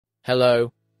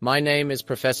Hello, my name is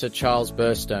Professor Charles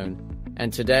Burstone,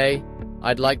 and today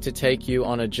I'd like to take you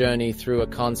on a journey through a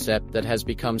concept that has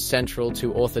become central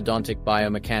to orthodontic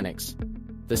biomechanics,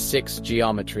 the six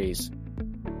geometries.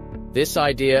 This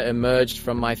idea emerged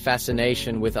from my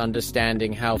fascination with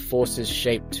understanding how forces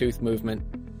shape tooth movement,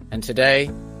 and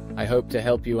today I hope to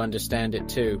help you understand it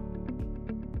too.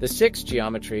 The six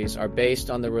geometries are based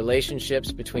on the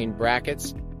relationships between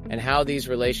brackets and how these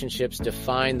relationships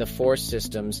define the force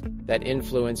systems that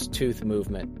influence tooth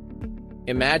movement.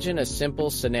 Imagine a simple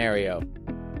scenario: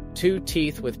 two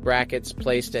teeth with brackets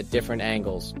placed at different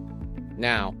angles.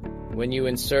 Now, when you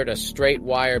insert a straight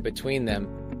wire between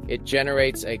them, it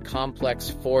generates a complex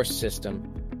force system,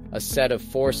 a set of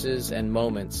forces and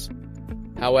moments.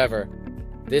 However,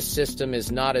 this system is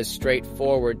not as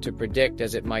straightforward to predict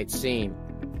as it might seem.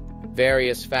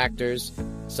 Various factors,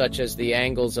 such as the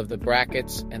angles of the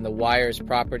brackets and the wire's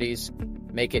properties,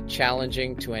 make it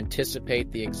challenging to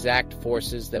anticipate the exact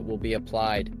forces that will be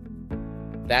applied.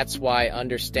 That's why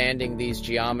understanding these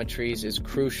geometries is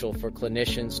crucial for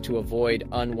clinicians to avoid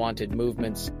unwanted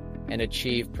movements and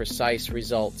achieve precise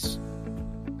results.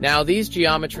 Now, these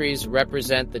geometries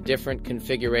represent the different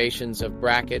configurations of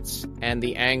brackets and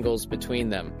the angles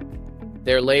between them.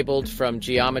 They're labeled from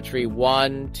geometry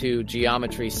 1 to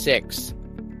geometry 6,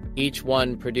 each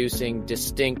one producing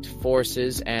distinct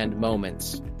forces and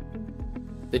moments.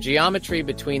 The geometry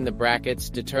between the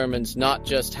brackets determines not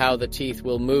just how the teeth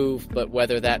will move, but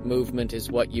whether that movement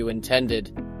is what you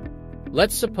intended.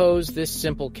 Let's suppose this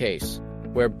simple case,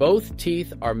 where both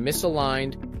teeth are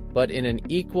misaligned, but in an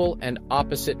equal and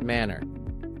opposite manner.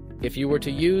 If you were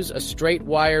to use a straight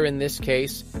wire in this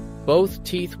case, both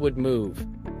teeth would move,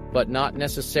 but not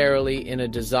necessarily in a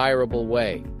desirable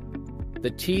way. The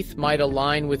teeth might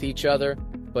align with each other,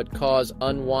 but cause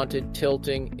unwanted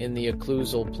tilting in the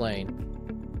occlusal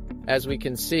plane. As we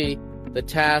can see, the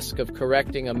task of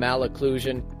correcting a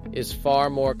malocclusion is far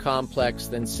more complex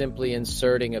than simply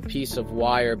inserting a piece of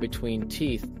wire between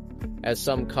teeth, as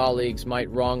some colleagues might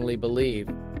wrongly believe.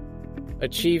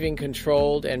 Achieving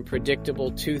controlled and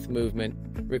predictable tooth movement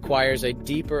requires a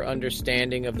deeper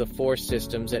understanding of the force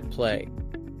systems at play.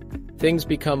 Things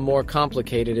become more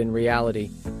complicated in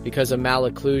reality because a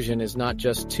malocclusion is not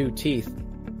just two teeth,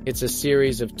 it's a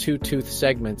series of two tooth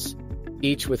segments,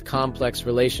 each with complex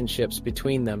relationships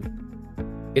between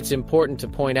them. It's important to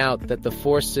point out that the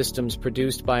force systems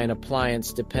produced by an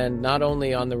appliance depend not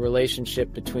only on the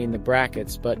relationship between the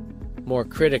brackets, but, more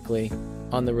critically,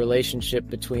 on the relationship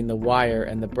between the wire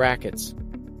and the brackets.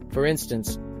 For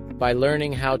instance, by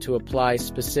learning how to apply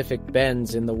specific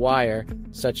bends in the wire,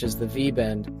 such as the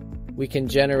V-bend, we can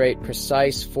generate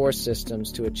precise force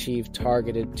systems to achieve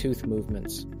targeted tooth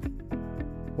movements.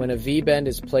 When a V-bend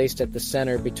is placed at the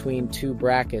center between two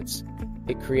brackets,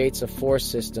 it creates a force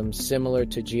system similar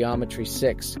to geometry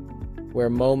 6, where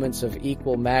moments of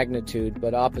equal magnitude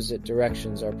but opposite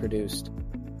directions are produced.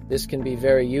 This can be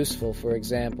very useful, for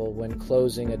example, when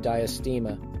closing a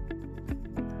diastema.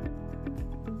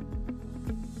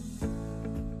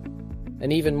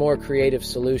 An even more creative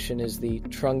solution is the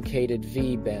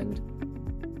truncated-V bend.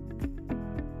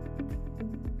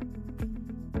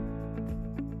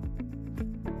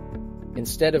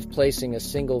 Instead of placing a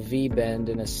single V-bend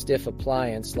in a stiff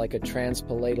appliance like a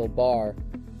transpalatal bar,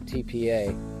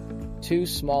 TPA, two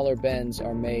smaller bends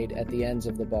are made at the ends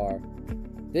of the bar.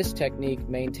 This technique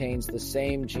maintains the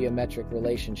same geometric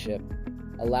relationship,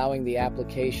 allowing the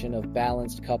application of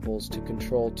balanced couples to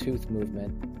control tooth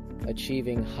movement,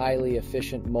 achieving highly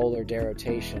efficient molar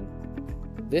derotation.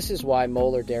 This is why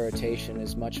molar derotation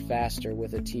is much faster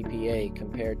with a TPA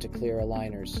compared to clear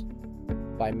aligners.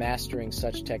 By mastering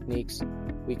such techniques,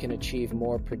 we can achieve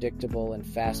more predictable and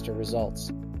faster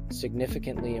results,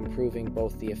 significantly improving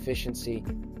both the efficiency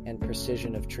and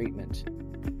precision of treatment.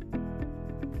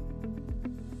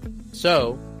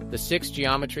 So, the six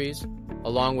geometries,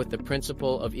 along with the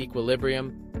principle of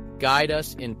equilibrium, guide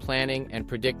us in planning and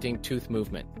predicting tooth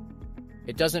movement.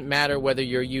 It doesn't matter whether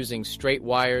you're using straight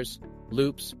wires,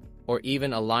 loops, or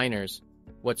even aligners.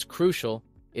 What's crucial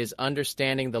is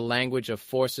understanding the language of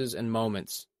forces and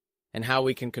moments, and how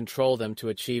we can control them to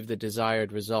achieve the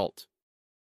desired result.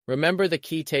 Remember the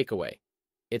key takeaway: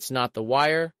 it's not the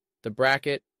wire, the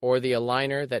bracket, or the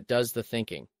aligner that does the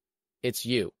thinking. It's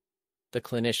you, the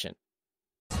clinician.